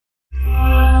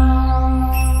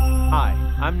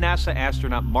I'm NASA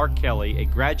astronaut Mark Kelly, a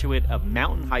graduate of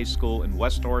Mountain High School in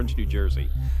West Orange, New Jersey.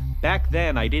 Back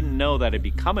then, I didn't know that I'd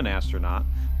become an astronaut,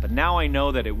 but now I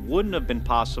know that it wouldn't have been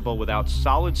possible without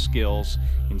solid skills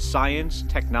in science,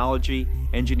 technology,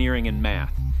 engineering, and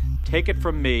math. Take it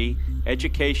from me,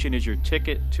 education is your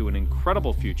ticket to an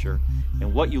incredible future,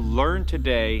 and what you learn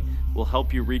today will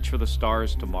help you reach for the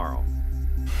stars tomorrow.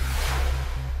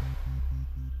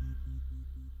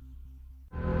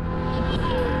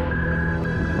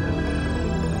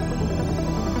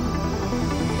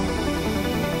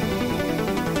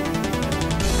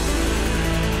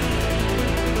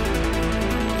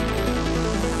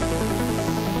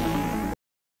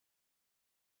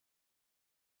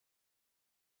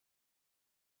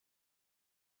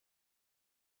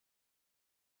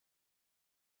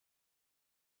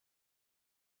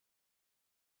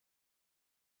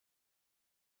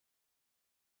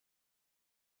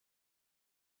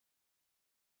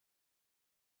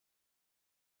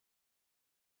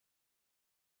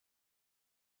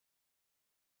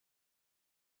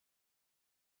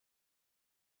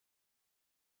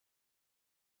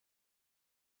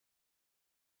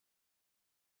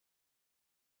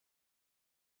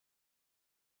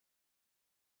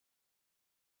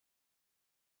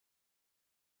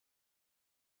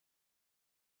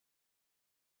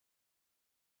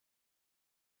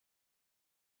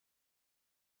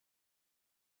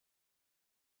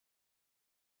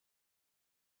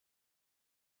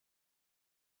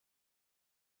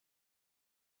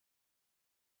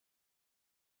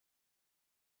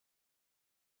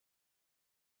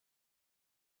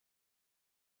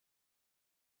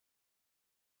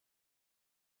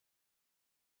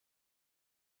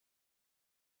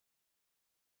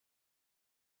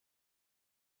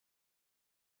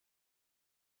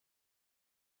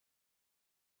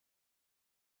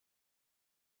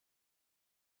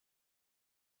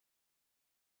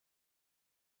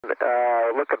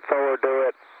 Looking forward to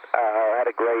it. Had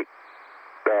a great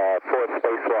fourth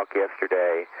spacewalk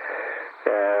yesterday.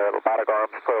 Robotic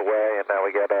arms put away, and now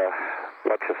we got a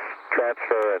bunch of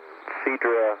transfer and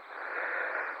Seadra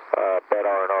bed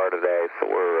R&R today, so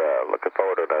we're looking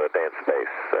forward to another day in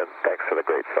space, and thanks for the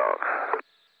great song.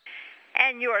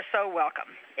 And you are so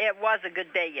welcome. It was a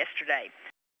good day yesterday.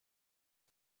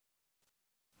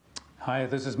 Hi,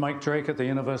 this is Mike Drake at the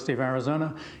University of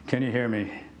Arizona. Can you hear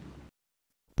me?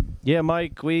 Yeah,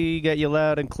 Mike, we got you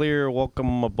loud and clear.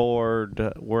 Welcome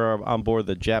aboard. We're on board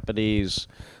the Japanese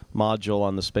module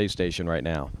on the space station right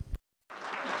now.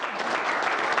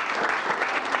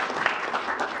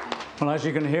 Well, as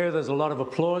you can hear, there's a lot of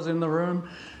applause in the room.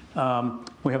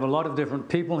 We have a lot of different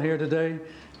people here today.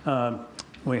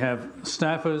 We have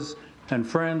staffers and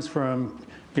friends from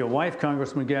your wife,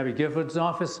 Congressman Gabby Giffords'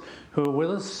 office, who are with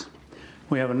us.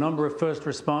 We have a number of first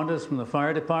responders from the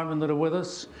fire department that are with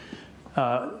us.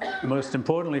 Most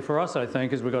importantly for us, I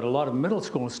think, is we've got a lot of middle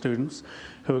school students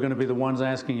who are going to be the ones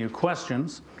asking you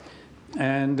questions.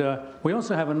 And we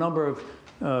also have a number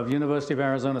of University of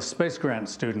Arizona Space Grant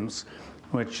students,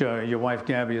 which your wife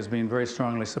Gabby has been very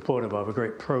strongly supportive of, a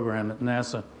great program at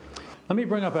NASA. Let me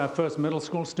bring up our first middle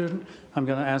school student. I'm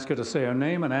going to ask her to say her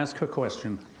name and ask her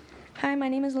question. Hi, my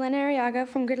name is Lena Arriaga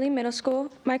from Gridley Middle School.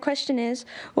 My question is,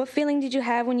 what feeling did you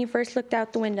have when you first looked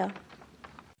out the window?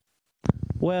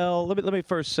 Well, let me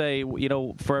first say, you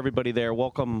know, for everybody there,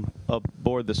 welcome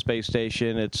aboard the space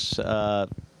station. It's a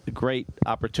great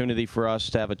opportunity for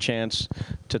us to have a chance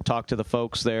to talk to the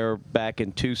folks there back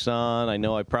in Tucson. I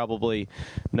know I probably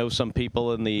know some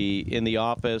people in the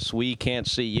office. We can't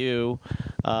see you,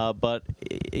 but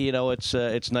you know,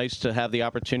 it's nice to have the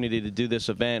opportunity to do this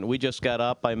event. We just got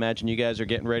up. I imagine you guys are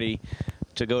getting ready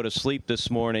to go to sleep this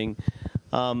morning.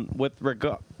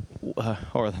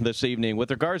 Or this evening.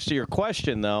 With regards to your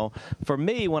question, though, for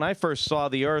me, when I first saw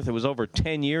the Earth, it was over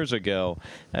 10 years ago.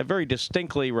 I very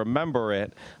distinctly remember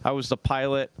it. I was the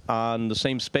pilot on the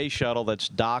same space shuttle that's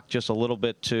docked just a little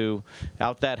bit to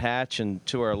out that hatch and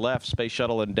to our left, Space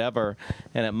Shuttle Endeavour.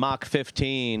 And at Mach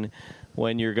 15,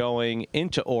 when you're going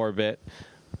into orbit,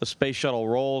 the space shuttle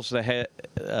rolls to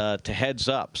heads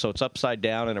up, so it's upside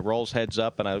down and it rolls heads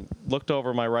up. And I looked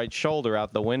over my right shoulder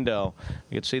out the window.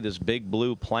 You could see this big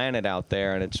blue planet out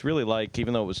there, and it's really like,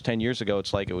 even though it was 10 years ago,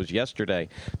 it's like it was yesterday.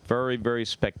 Very, very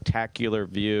spectacular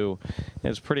view. And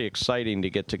it's pretty exciting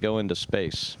to get to go into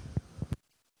space.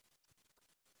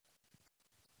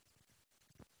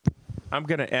 I'm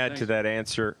going to add to that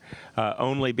answer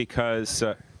only because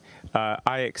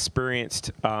I experienced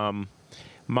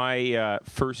my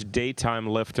first daytime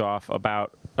liftoff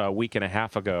about a week and a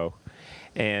half ago,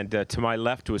 And to my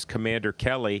left was Commander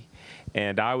Kelly,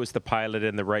 and I was the pilot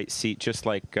in the right seat, just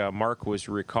like Mark was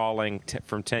recalling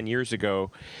from 10 years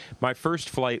ago. My first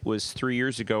flight was 3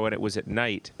 years ago, and it was at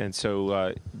night. And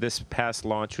so this past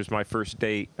launch was my first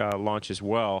day launch as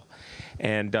well.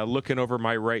 And looking over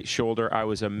my right shoulder, I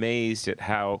was amazed at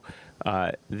how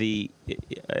the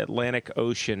Atlantic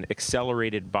Ocean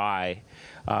accelerated by.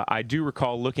 I do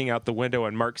recall looking out the window,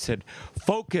 and Mark said,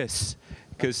 "Focus!"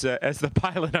 Because as the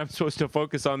pilot, I'm supposed to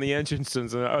focus on the engines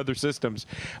and other systems.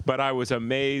 But I was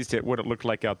amazed at what it looked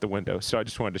like out the window. So I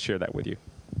just wanted to share that with you.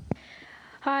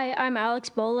 Hi, I'm Alex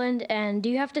Boland, and do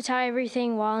you have to tie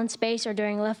everything while in space or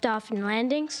during liftoff and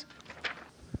landings?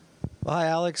 Well, hi,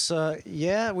 Alex.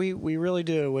 Yeah, we really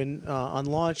do. When on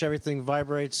launch, everything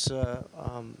vibrates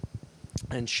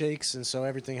and shakes, and so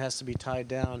everything has to be tied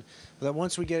down. But then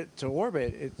once we get to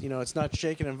orbit, it's not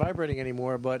shaking and vibrating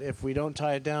anymore. But if we don't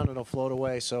tie it down, it'll float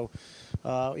away. So,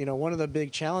 one of the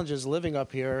big challenges living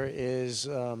up here is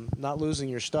not losing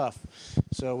your stuff.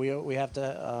 So we have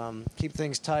to keep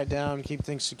things tied down, keep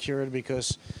things secured,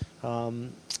 because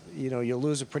you'll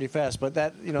lose it pretty fast. But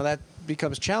that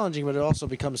becomes challenging, but it also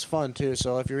becomes fun too.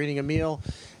 So if you're eating a meal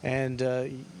and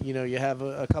you have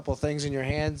a couple of things in your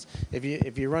hands,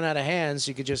 if you run out of hands,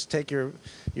 you could just take your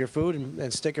food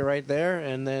and stick it right there,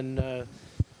 and then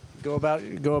go about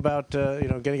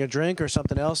getting a drink or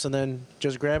something else, and then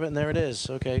just grab it, and there it is.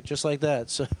 Okay, just like that.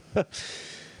 So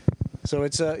so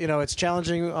it's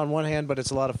challenging on one hand, but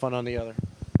it's a lot of fun on the other.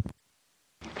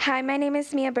 Hi, my name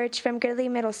is Mia Birch from Gridley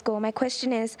Middle School. My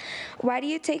question is, why do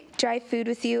you take dry food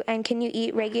with you, and can you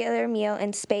eat regular meal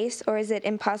in space, or is it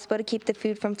impossible to keep the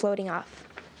food from floating off?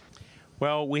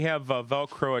 Well, we have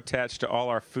Velcro attached to all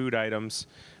our food items.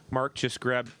 Mark just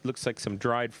grabbed, looks like some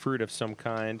dried fruit of some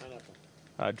kind.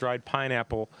 Dried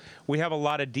pineapple. We have a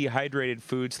lot of dehydrated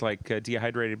foods like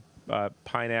dehydrated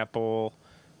pineapple,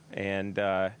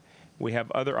 and we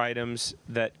have other items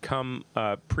that come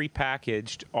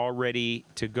pre-packaged, all ready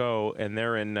to go, and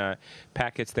they're in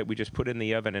packets that we just put in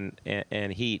the oven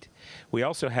and heat. We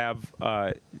also have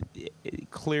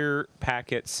clear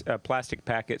packets, plastic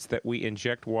packets that we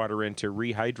inject water in to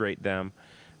rehydrate them.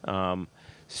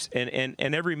 And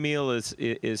every meal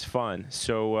is fun.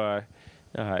 So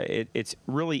it's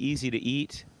really easy to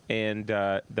eat, and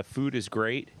the food is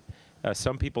great.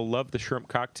 Some people love the shrimp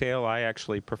cocktail. I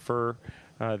actually prefer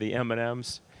the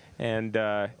M&Ms, and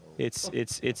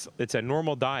it's a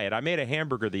normal diet. I made a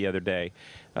hamburger the other day.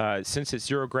 Since it's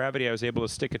zero gravity, I was able to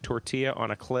stick a tortilla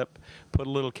on a clip, put a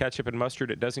little ketchup and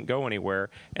mustard. It doesn't go anywhere,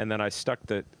 and then I stuck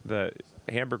the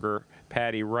hamburger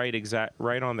patty right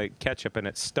on the ketchup, and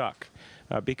it stuck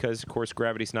because, of course,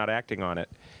 gravity's not acting on it.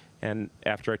 And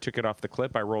after I took it off the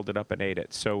clip, I rolled it up and ate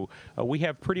it. So we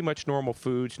have pretty much normal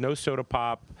foods, no soda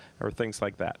pop or things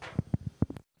like that.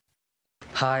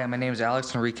 Hi, my name is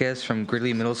Alex Enriquez from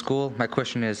Gridley Middle School. My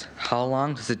question is, how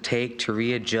long does it take to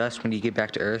readjust when you get back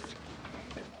to Earth?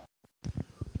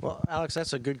 Well, Alex,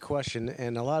 that's a good question,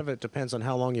 and a lot of it depends on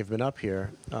how long you've been up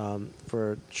here.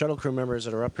 For shuttle crew members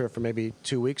that are up here for maybe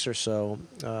 2 weeks or so,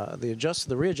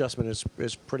 the readjustment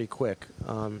is pretty quick,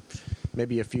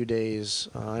 maybe a few days.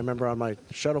 I remember on my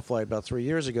shuttle flight about 3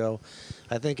 years ago,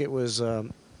 I think it was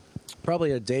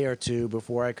probably a day or two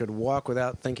before I could walk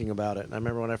without thinking about it. And I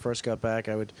remember when I first got back,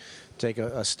 I would take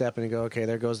a step and go, okay,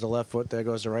 there goes the left foot, there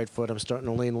goes the right foot. I'm starting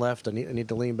to lean left. I need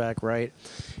to lean back right.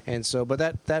 And so, but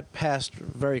that passed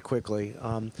very quickly.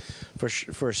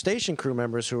 For station crew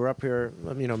members who are up here,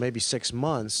 maybe 6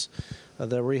 months,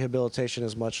 the rehabilitation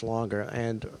is much longer.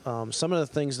 And some of the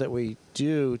things that we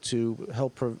do to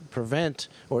help prevent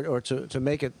or to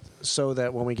make it so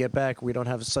that when we get back we don't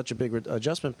have such a big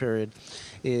adjustment period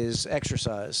is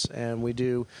exercise. And we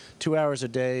do 2 hours a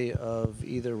day of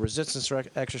either resistance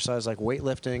exercise like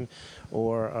weightlifting,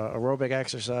 or aerobic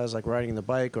exercise like riding the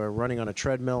bike or running on a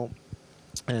treadmill.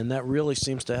 And that really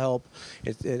seems to help.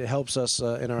 It helps us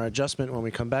in our adjustment when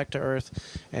we come back to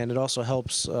Earth, and it also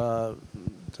helps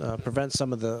prevent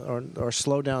some of or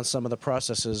slow down some of the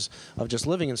processes of just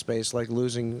living in space, like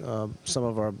losing some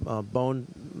of our bone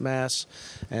mass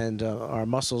and our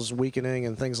muscles weakening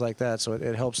and things like that. So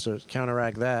it helps to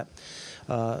counteract that.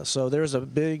 So there's a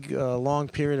big, long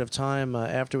period of time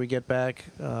after we get back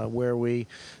where we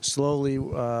slowly,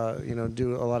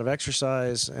 do a lot of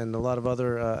exercise and a lot of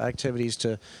other activities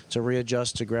to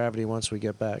readjust to gravity once we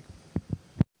get back.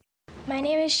 My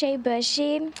name is Shay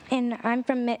Bushy, and I'm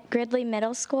from Gridley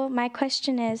Middle School. My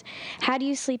question is, how do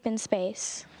you sleep in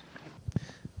space?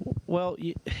 Well,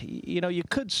 you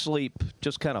could sleep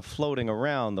just kind of floating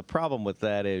around. The problem with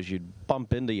that is you'd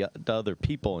bump into other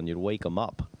people and you'd wake them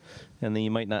up. And then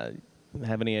you might not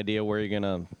have any idea where you're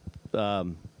going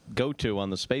to go to on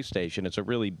the space station. It's a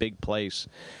really big place.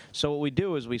 So what we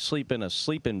do is we sleep in a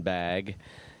sleeping bag.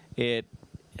 It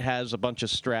has a bunch of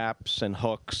straps and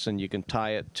hooks, and you can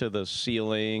tie it to the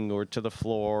ceiling or to the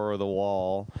floor or the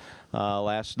wall.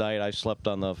 Last night I slept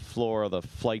on the floor of the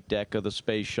flight deck of the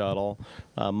space shuttle.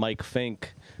 Mike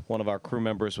Fink, one of our crew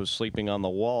members, was sleeping on the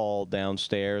wall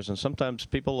downstairs, and sometimes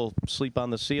people will sleep on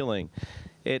the ceiling.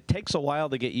 It takes a while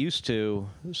to get used to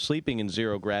sleeping in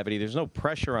zero gravity. There's no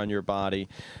pressure on your body.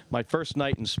 My first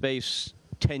night in space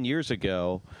 10 years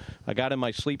ago, I got in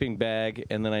my sleeping bag,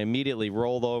 and then I immediately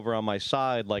rolled over on my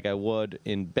side like I would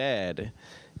in bed,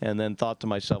 and then thought to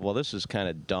myself, well, this is kind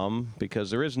of dumb,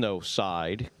 because there is no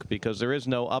side, because there is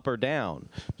no up or down.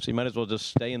 So you might as well just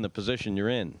stay in the position you're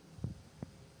in.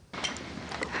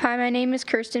 Hi, my name is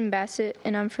Kirsten Bassett,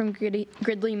 and I'm from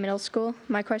Gridley Middle School.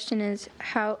 My question is,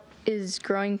 how is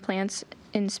growing plants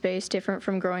in space different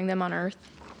from growing them on Earth?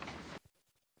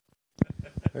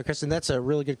 Kristen, that's a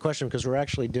really good question, because we're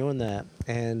actually doing that.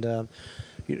 And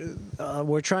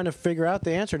we're trying to figure out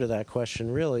the answer to that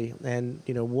question, really, and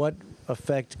what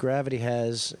effect gravity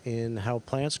has in how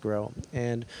plants grow.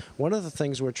 And one of the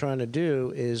things we're trying to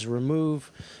do is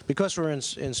remove, because we're in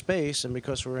space and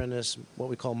because we're in this what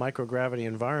we call microgravity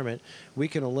environment, we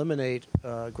can eliminate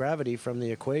gravity from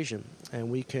the equation, and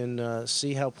we can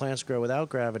see how plants grow without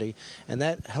gravity, and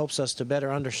that helps us to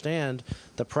better understand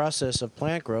the process of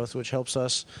plant growth, which helps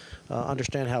us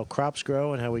understand how crops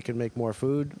grow and how we can make more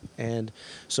food. And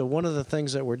so one of the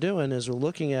things that we're doing is we're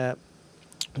looking at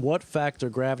what factor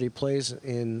gravity plays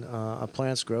in a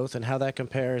plant's growth and how that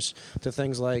compares to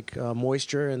things like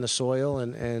moisture in the soil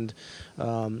and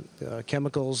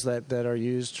chemicals that are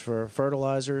used for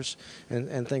fertilizers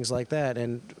and things like that.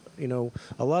 And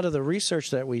a lot of the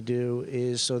research that we do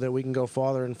is so that we can go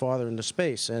farther and farther into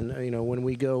space. And when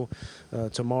we go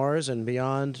to Mars and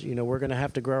beyond, we're going to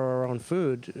have to grow our own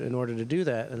food in order to do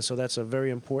that. And so that's a very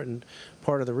important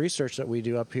part of the research that we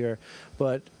do up here.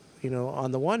 But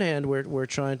on the one hand, we're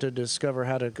trying to discover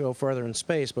how to go further in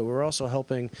space, but we're also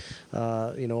helping,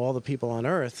 all the people on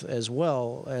Earth as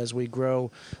well as we grow,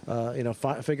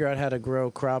 figure out how to grow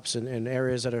crops in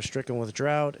areas that are stricken with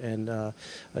drought and,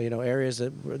 areas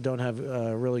that don't have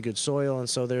really good soil. And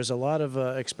so there's a lot of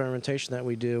experimentation that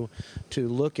we do to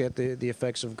look at the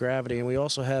effects of gravity. And we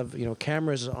also have,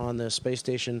 cameras on the space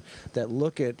station that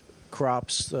look at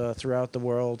crops throughout the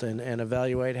world and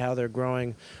evaluate how they're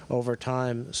growing over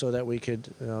time so that we could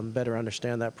better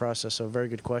understand that process. So very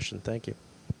good question. Thank you.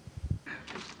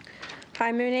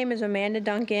 Hi, my name is Amanda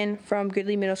Duncan from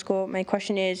Gridley Middle School. My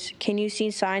question is, can you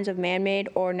see signs of man-made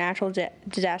or natural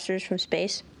disasters from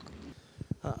space?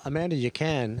 Amanda, you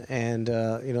can, and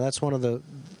that's one of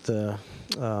the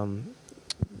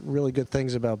really good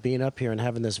things about being up here and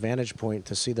having this vantage point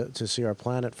to see our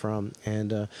planet from.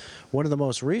 And one of the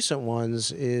most recent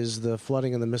ones is the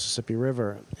flooding in the Mississippi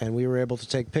River, and we were able to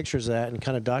take pictures of that and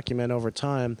kind of document over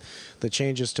time the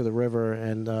changes to the river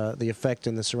and the effect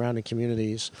in the surrounding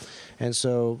communities. And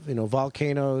so,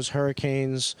 volcanoes,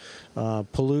 hurricanes,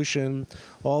 pollution,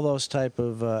 all those type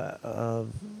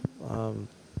of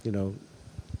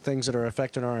things that are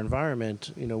affecting our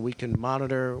environment, we can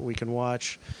monitor, we can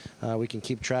watch, we can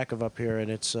keep track of up here, and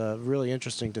it's really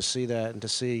interesting to see that and to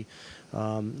see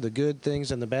the good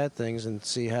things and the bad things, and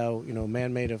see how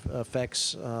man-made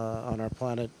effects on our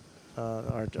planet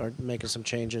are making some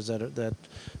changes that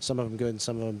some of them good and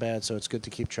some of them bad. So it's good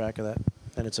to keep track of that,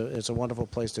 and it's a wonderful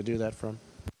place to do that from.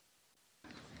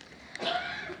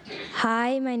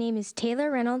 Hi, my name is Taylor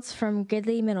Reynolds from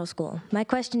Gridley Middle School. My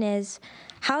question is,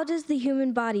 how does the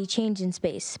human body change in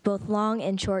space, both long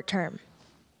and short term?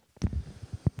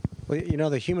 Well,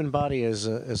 the human body is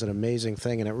an amazing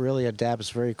thing, and it really adapts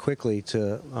very quickly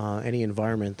to any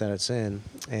environment that it's in.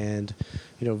 And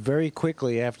very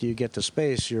quickly after you get to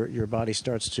space, your body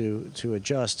starts to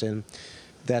adjust, and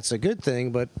that's a good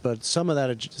thing, but some of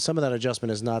that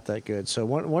adjustment is not that good. So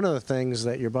one of the things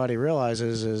that your body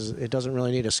realizes is it doesn't really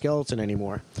need a skeleton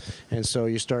anymore, and so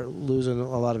you start losing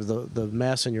a lot of the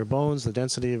mass in your bones, the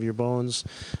density of your bones.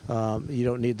 You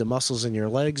don't need the muscles in your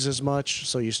legs as much,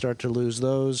 so you start to lose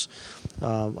those.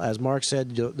 As Mark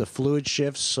said, the fluid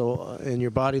shifts. So in your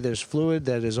body, there's fluid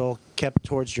that is all kept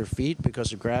towards your feet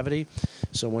because of gravity.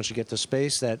 So once you get to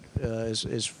space, that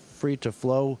is free to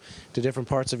flow to different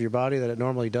parts of your body that it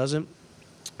normally doesn't.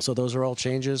 So those are all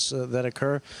changes that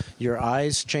occur. Your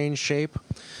eyes change shape.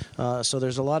 So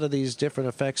there's a lot of these different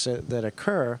effects that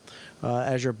occur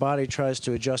as your body tries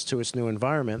to adjust to its new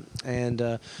environment.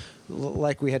 And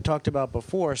like we had talked about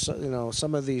before, so, you know,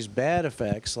 some of these bad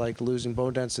effects, like losing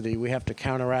bone density, we have to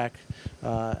counteract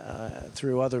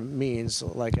through other means,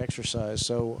 like exercise.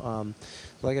 So,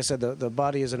 like I said, the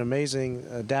body is an amazing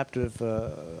adaptive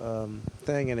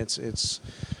thing, and it's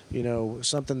you know,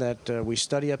 something that we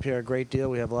study up here a great deal.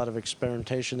 We have a lot of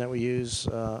experimentation that we use,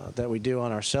 that we do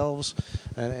on ourselves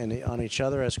and on each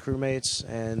other as crewmates,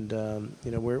 and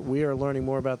you know, we are learning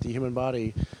more about the human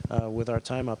body with our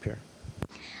time up here.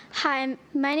 Hi,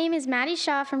 my name is Maddie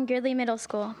Shaw from Gridley Middle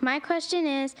School. My question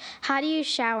is, how do you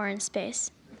shower in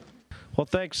space? Well,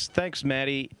 thanks,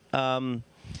 Maddie.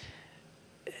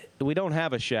 We don't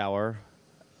have a shower.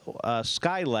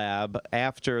 Skylab,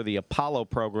 after the Apollo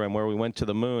program where we went to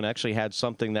the moon, actually had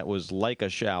something that was like a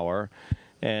shower,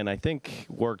 and I think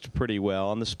worked pretty well.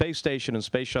 On the space station and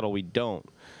space shuttle, we don't.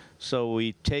 So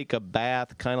we take a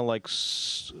bath kind of like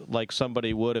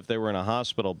somebody would if they were in a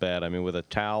hospital bed. I mean, with a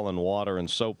towel and water and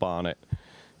soap on it.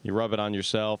 You rub it on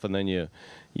yourself, and then you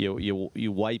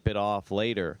wipe it off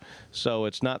later. So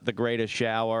it's not the greatest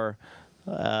shower,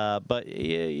 but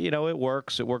you know, it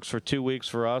works. It works for 2 weeks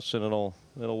for us, and it'll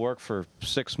work for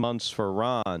 6 months for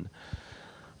Ron.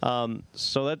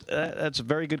 So that's a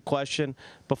very good question.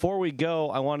 Before we go,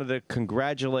 I wanted to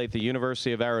congratulate the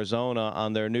University of Arizona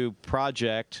on their new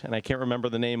project, and I can't remember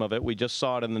the name of it. We just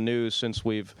saw it in the news since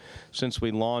we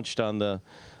launched on the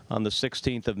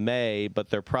 16th of May, but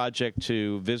their project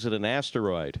to visit an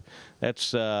asteroid.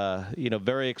 That's you know,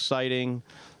 very exciting.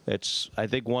 It's, I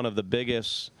think, one of the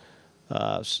biggest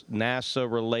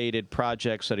NASA-related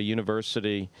projects that a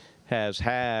university has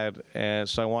had, and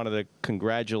so I wanted to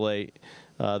congratulate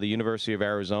the University of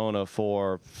Arizona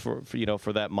for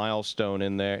that milestone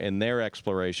in their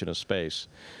exploration of space.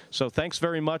 So thanks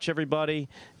very much, everybody.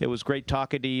 It was great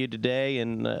talking to you today,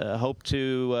 and hope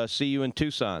to see you in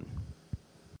Tucson.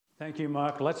 Thank you,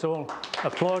 Mark. Let's all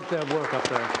applaud their work up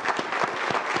there.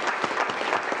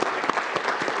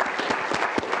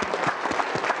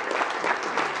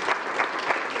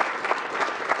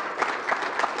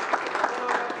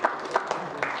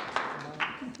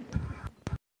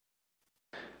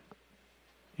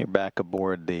 You're back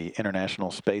aboard the International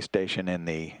Space Station in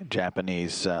the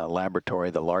Japanese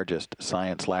laboratory, the largest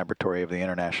science laboratory of the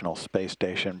International Space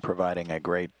Station, providing a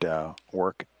great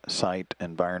work site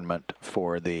environment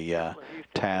for the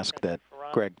task that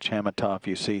Greg Chamitoff,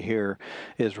 you see here,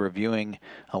 is reviewing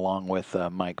along with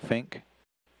Mike Fink.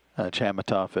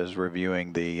 Chamitoff is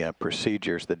reviewing the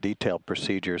procedures, the detailed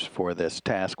procedures for this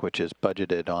task, which is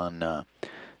budgeted on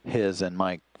his and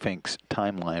Mike Fink's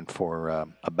timeline for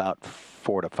about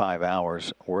 4 to 5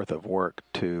 hours worth of work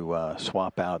to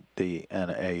swap out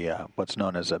what's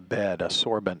known as a bed, a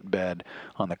sorbent bed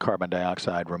on the carbon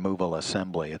dioxide removal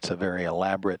assembly. It's a very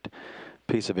elaborate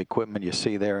piece of equipment you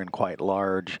see there, and quite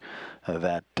large,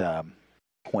 that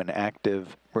when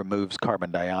active removes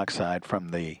carbon dioxide from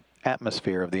the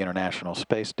atmosphere of the International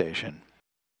Space Station.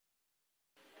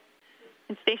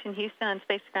 In Station Houston on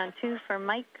Space Ground 2 for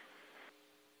Mike.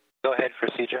 Go ahead,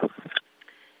 procedure.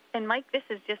 And Mike, this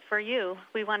is just for you.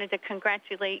 We wanted to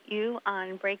congratulate you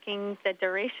on breaking the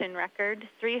duration record,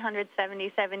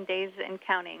 377 days and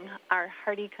counting. Our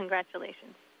hearty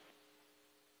congratulations.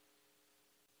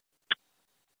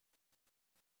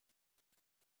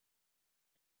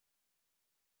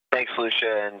 Thanks,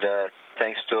 Lucia, and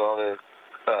thanks to all the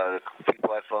people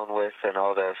I've flown with and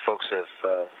all the folks that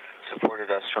have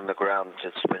supported us from the ground.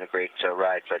 It's been a great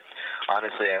ride, but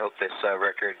honestly, I hope this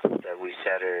record that we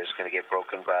set is going to get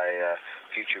broken by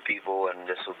future people, and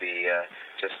this will be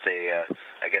just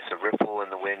I guess, a ripple in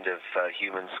the wind of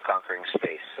humans conquering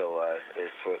space. So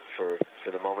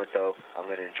for the moment, though, I'm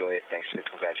going to enjoy it. Thanks for the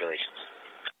congratulations.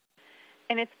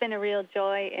 And it's been a real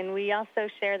joy, and we also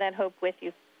share that hope with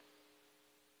you.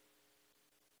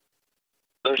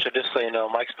 Lucia, just so you know,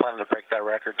 Mike's planning to break that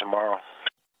record tomorrow.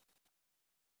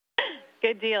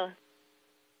 Good deal.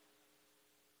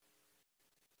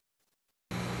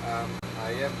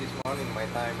 I am this morning my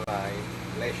timeline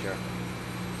glacier.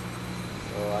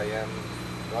 So I am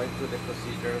going through the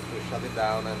procedure to shut it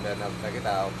down, and then I'll take it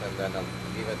out, and then I'll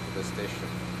give it to the station.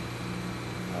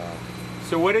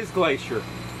 So what is glacier?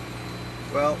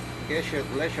 Well,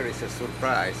 glacier is a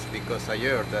surprise, because I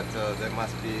heard that there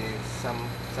must be some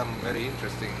very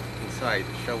interesting inside.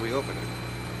 Shall we open it?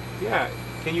 Yeah.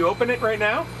 Can you open it right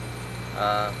now?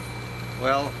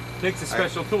 Well, takes a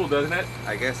special tool, doesn't it?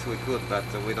 I guess we could, but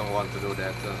we don't want to do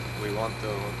that. We want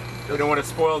to. We don't want to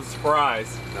spoil the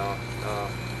surprise. No.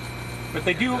 But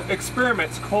they do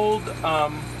experiments, cold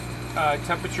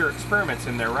temperature experiments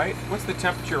in there, right? What's the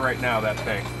temperature right now, that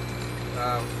thing?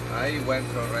 I went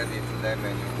already to them,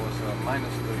 and it was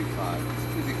 -35. It's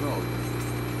pretty cold.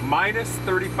 Minus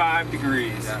 35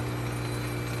 degrees. Yeah.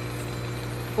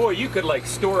 Boy, you could like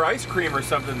store ice cream or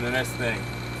something in this thing.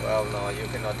 Well, no, you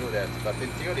cannot do that, but in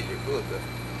theory you could.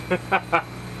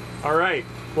 All right.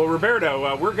 Well,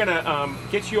 Roberto, we're gonna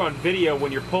get you on video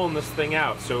when you're pulling this thing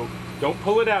out. So don't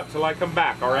pull it out till I come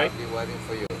back. All right? I'll be waiting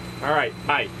for you. All right.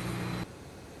 Bye.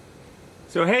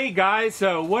 So hey guys,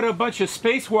 what a bunch of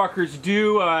spacewalkers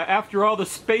do after all the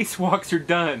spacewalks are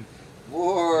done.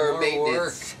 More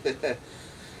maintenance.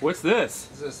 What's this?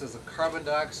 This is a carbon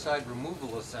dioxide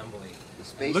removal assembly. The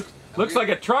space looks like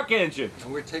a truck engine.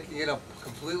 And we're taking it up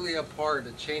completely apart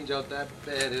to change out that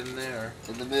bed in there.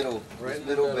 In the middle. Right in the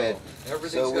middle bed.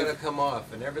 Everything's going to come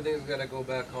off and everything's going to go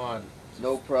back on.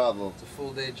 No problem. It's a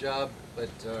full day job, but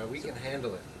we can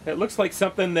handle it. It looks like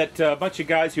something that a bunch of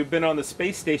guys who've been on the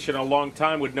space station a long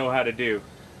time would know how to do.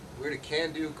 We're the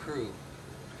can-do crew.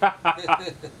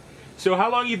 So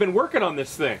how long you been working on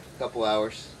this thing? A couple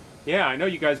hours. Yeah, I know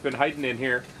you guys been hiding in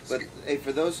here. But hey,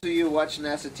 for those of you watching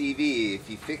NASA TV, if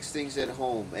you fix things at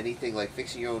home, anything like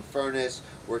fixing your own furnace,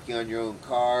 working on your own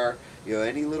car, you know,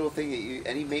 any little thing that you,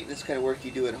 any maintenance kind of work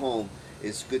you do at home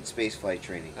is good spaceflight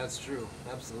training. That's true,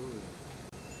 absolutely.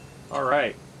 All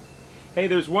right. Hey,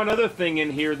 there's one other thing in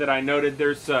here that I noted.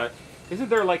 There's, isn't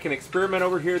there like an experiment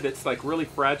over here that's like really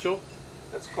fragile?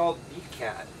 That's called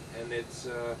BCAT, and it's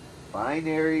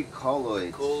binary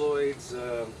colloids. Colloids.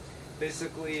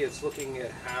 Basically, it's looking at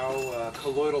how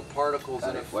colloidal particles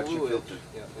in a fluid.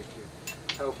 Yeah, thank you.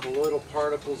 How colloidal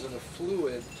particles in a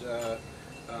fluid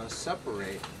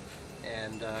separate,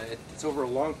 and it's over a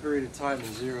long period of time in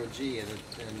 0G,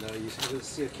 and you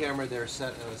see a camera there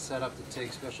set up to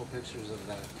take special pictures of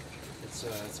that.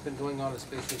 It's been going on in the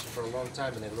space station for a long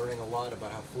time, and they're learning a lot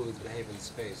about how fluids behave in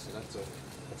space. So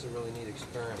that's a really neat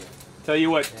experiment. Tell you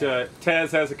what,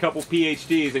 Taz has a couple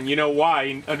PhDs, and you know why.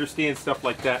 He understands stuff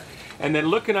like that. And then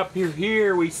looking up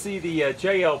here, we see the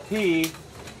JLP.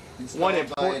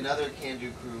 Installed by another can-do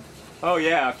crew. Oh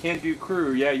yeah, can-do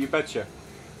crew. Yeah, you betcha.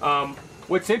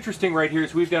 What's interesting right here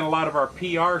is we've done a lot of our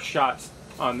PR shots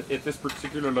at this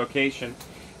particular location,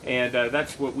 and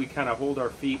that's what we kind of hold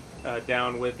our feet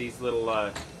down with, these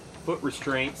little foot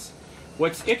restraints.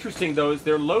 What's interesting though is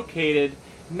they're located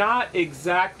not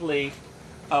exactly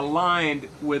aligned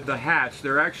with the hatch.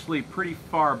 They're actually pretty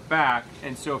far back,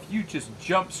 and so if you just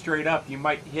jump straight up, you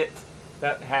might hit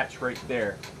that hatch right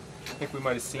there. I think we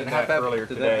might have seen that earlier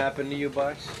today. Did that happen to you,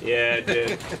 Box? Yeah, it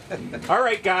did. All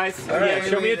right, guys. All right, yeah,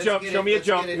 show me a jump. Show me a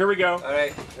jump. Here we go. All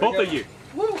right. Both of you.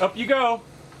 Woo. Up you go.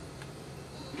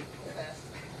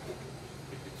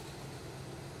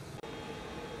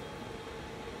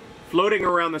 Floating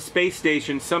around the space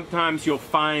station, sometimes you'll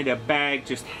find a bag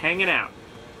just hanging out.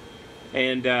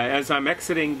 And as I'm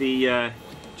exiting the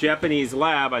Japanese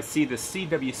lab, I see the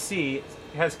CWC. It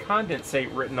has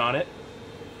condensate written on it.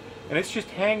 And it's just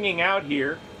hanging out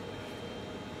here.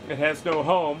 It has no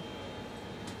home.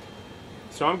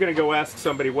 So I'm going to go ask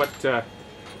somebody what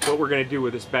we're going to do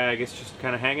with this bag. It's just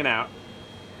kind of hanging out.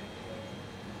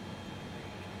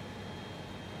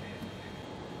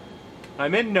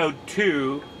 I'm in Node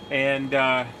 2,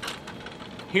 and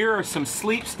here are some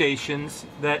sleep stations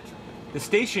that the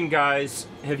station guys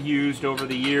have used over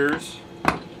the years,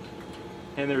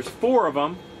 and there's 4 of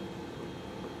them.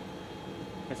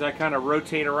 As I kind of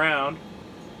rotate around,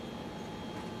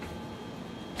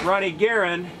 Ronnie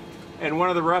Guerin and one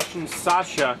of the Russians,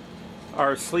 Sasha,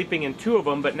 are sleeping in 2 of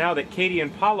them, but now that Katie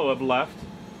and Paulo have left,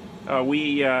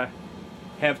 we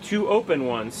have 2 open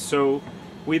ones. So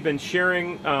we've been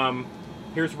sharing,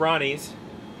 here's Ronnie's.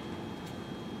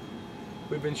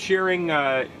 We've been sharing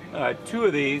 2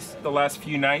 of these the last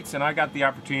few nights, and I got the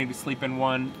opportunity to sleep in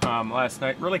one last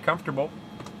night. Really comfortable.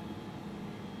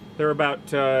 They're about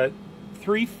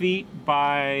 3 feet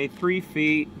by 3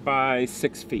 feet by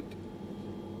 6 feet.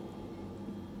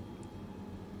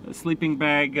 The sleeping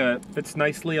bag fits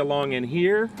nicely along in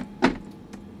here,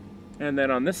 and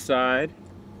then on this side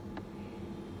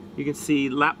you can see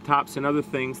laptops and other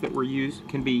things that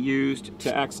can be used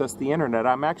to access the internet.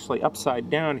 I'm actually upside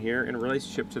down here in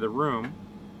relationship to the room.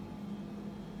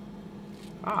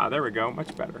 Ah, there we go,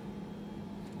 much better.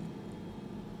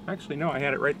 Actually, no, I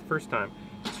had it right the first time.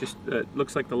 It's just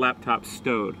looks like the laptop's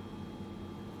stowed.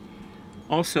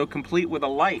 Also complete with a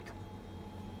light.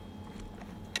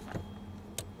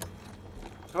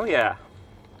 Oh yeah.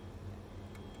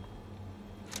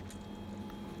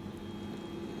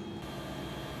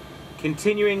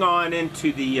 Continuing on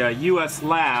into the US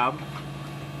lab,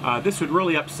 this would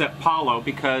really upset Paulo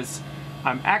because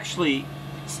I'm actually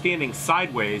standing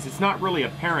sideways. It's not really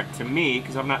apparent to me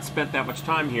because I've not spent that much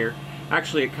time here.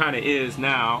 Actually, it kind of is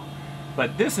now.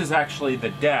 But this is actually the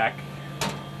deck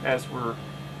as we're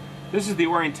This is the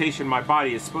orientation my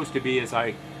body is supposed to be as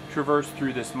I traverse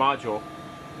through this module.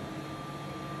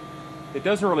 It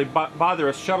doesn't really bother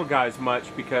us shuttle guys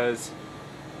much because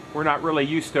we're not really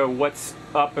used to what's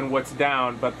up and what's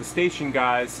down, but the station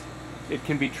guys, it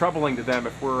can be troubling to them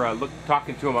if we're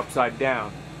talking to them upside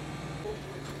down.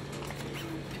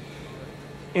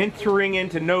 Entering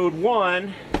into node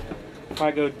 1, if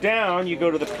I go down, you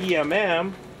go to the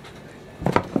PMM.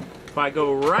 If I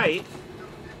go right,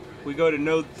 we go to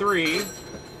node 3,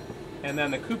 and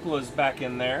then the cupola's back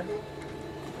in there.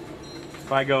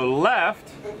 If I go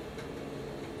left,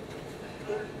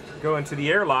 go into the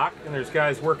airlock, and there's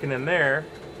guys working in there.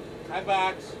 Hi,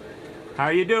 Box. How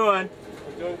are you doing?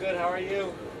 I'm doing good. How are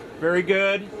you? Very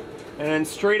good. And then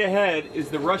straight ahead is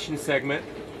the Russian segment.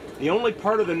 The only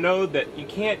part of the node that you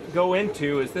can't go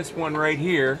into is this one right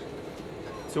here.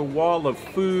 It's a wall of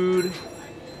food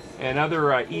and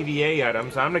other EVA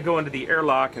items. I'm going to go into the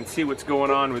airlock and see what's going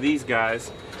on with these guys.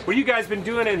 What have you guys been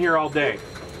doing in here all day?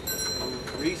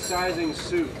 Resizing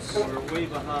suits. We're way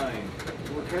behind.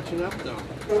 We're catching up though.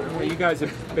 Well, you guys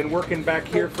have been working back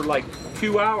here for like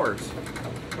 2 hours.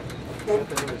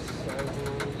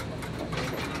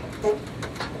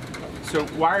 So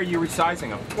why are you resizing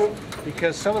them?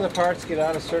 Because some of the parts get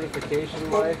out of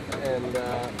certification life, and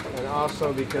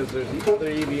also because there's other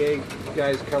EVA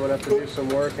guys coming up to do some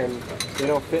work, and they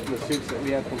don't fit in the suits that we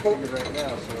have configured right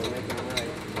now, so we're making them right.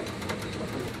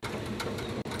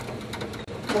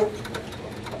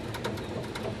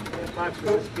 Yeah, Fox,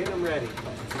 let's get them ready.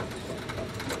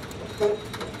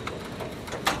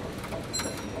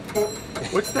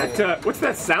 What's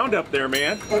that sound up there,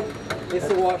 man? It's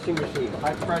a washing machine.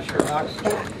 High pressure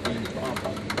oxygen being pumped.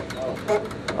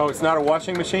 Oh, it's not a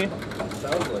washing machine?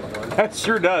 Sounds like one. That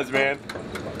sure does, man.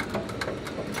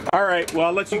 All right, well,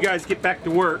 I'll let you guys get back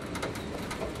to work.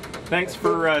 Thanks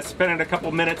for spending a couple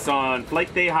minutes on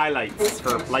Flight Day highlights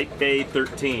for Flight Day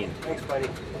 13. Thanks, buddy.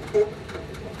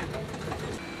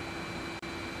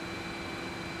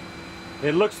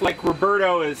 It looks like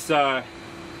Roberto is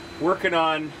working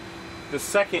on the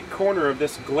second corner of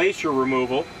this glacier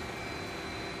removal.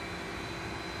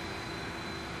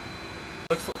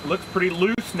 Looks pretty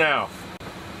loose now.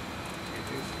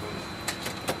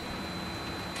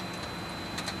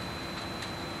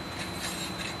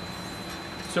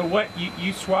 So what,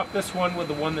 you swap this one with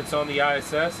the one that's on the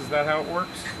ISS? Is that how it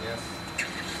works? Yes.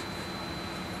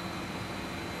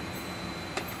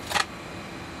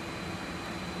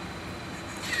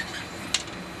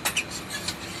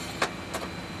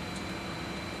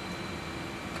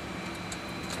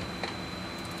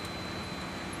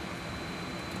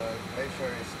 The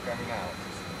glacier is coming out.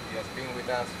 He has been with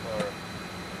us for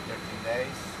 13 days,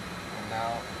 and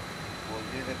now we'll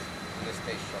give it to the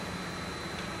station.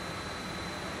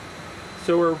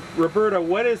 So, Roberta,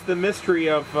 what is the mystery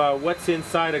of what's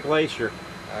inside a glacier?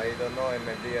 I don't know, and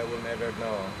maybe I will never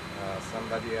know.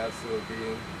 Somebody else will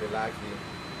be the lucky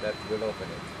that will open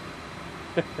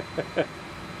it.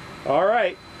 All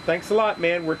right. Thanks a lot,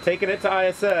 man. We're taking it to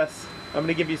ISS. I'm going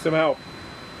to give you some help.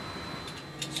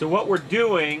 So what we're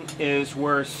doing is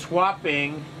we're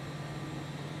swapping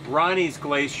Ronnie's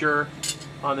glacier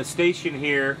on the station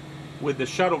here with the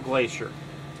shuttle glacier.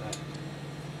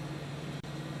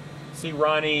 See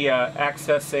Ronnie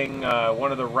accessing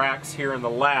one of the racks here in the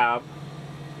lab.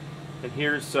 And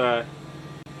here's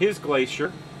his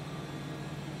glacier.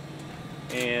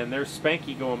 And there's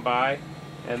Spanky going by.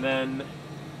 And then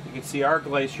you can see our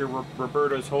glacier.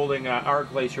 Roberto's holding our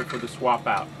glacier for the swap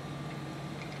out.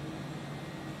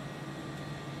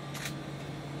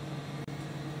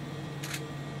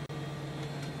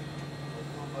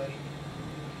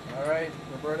 All right,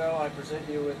 Roberto, I present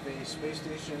you with the Space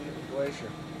Station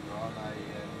Glacier. Ron, I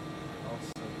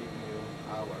also give you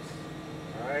ours.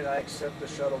 All right, I accept the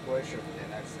shuttle glacier.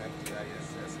 And I accept the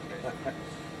ISS glacier.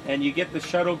 And you get the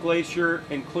shuttle glacier,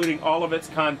 including all of its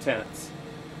contents.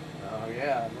 Oh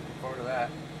yeah, I'm looking forward to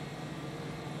that.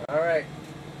 All right,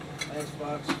 thanks,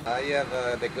 Fox. I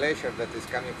have the glacier that is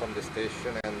coming from the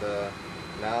station, and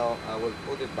now I will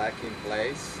put it back in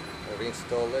place,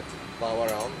 reinstall it,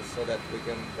 power on, so that we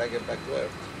can bring it back to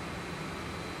Earth.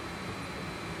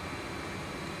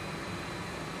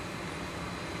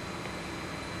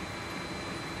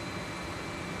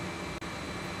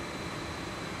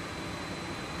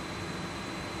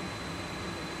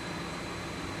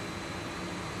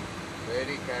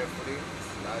 Very carefully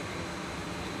sliding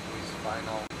into its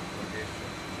final condition.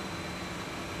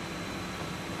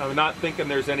 I'm not thinking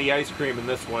there's any ice cream in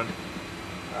this one.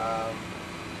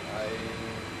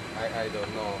 I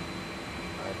don't know.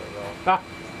 I don't know. Ah.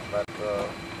 But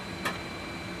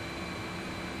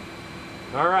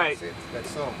All right. That's it.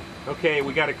 That's all. Okay,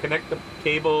 we got to connect the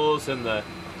cables and the.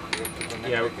 We have to connect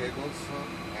the cables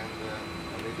and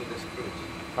redo the screws.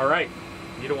 All right.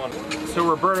 You don't want to. So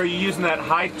Roberto, are you using that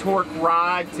high torque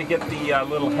rod to get the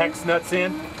little hex nuts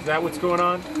in? Is that what's going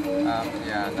on?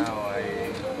 Yeah. Now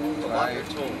I try to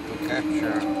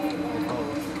capture the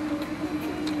holes.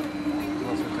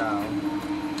 Close it down.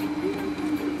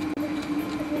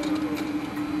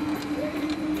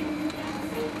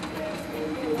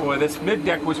 Boy, this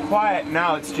mid-deck was quiet.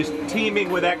 Now it's just teeming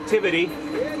with activity.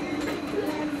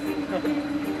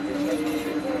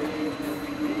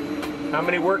 How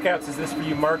many workouts is this for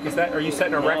you, Mark? Are you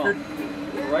setting a record?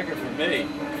 A record for me.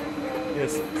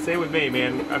 Yes, stay with me,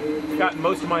 man. I've gotten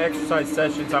most of my exercise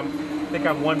sessions. I think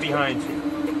I'm one behind you.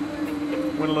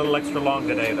 Went a little extra long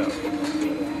today, though.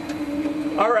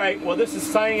 All right, well, this is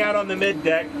signing out on the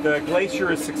mid-deck. The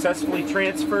Glacier is successfully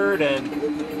transferred and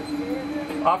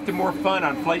off to more fun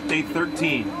on flight day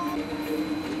 13.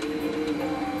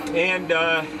 And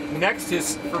next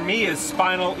is, for me, is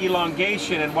spinal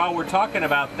elongation. And while we're talking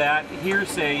about that,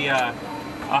 here's a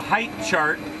height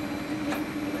chart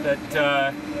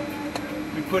that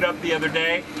we put up the other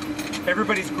day.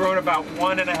 Everybody's grown about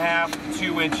 1.5 to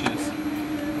 2 inches.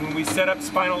 When we set up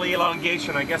spinal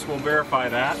elongation, I guess we'll verify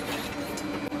that.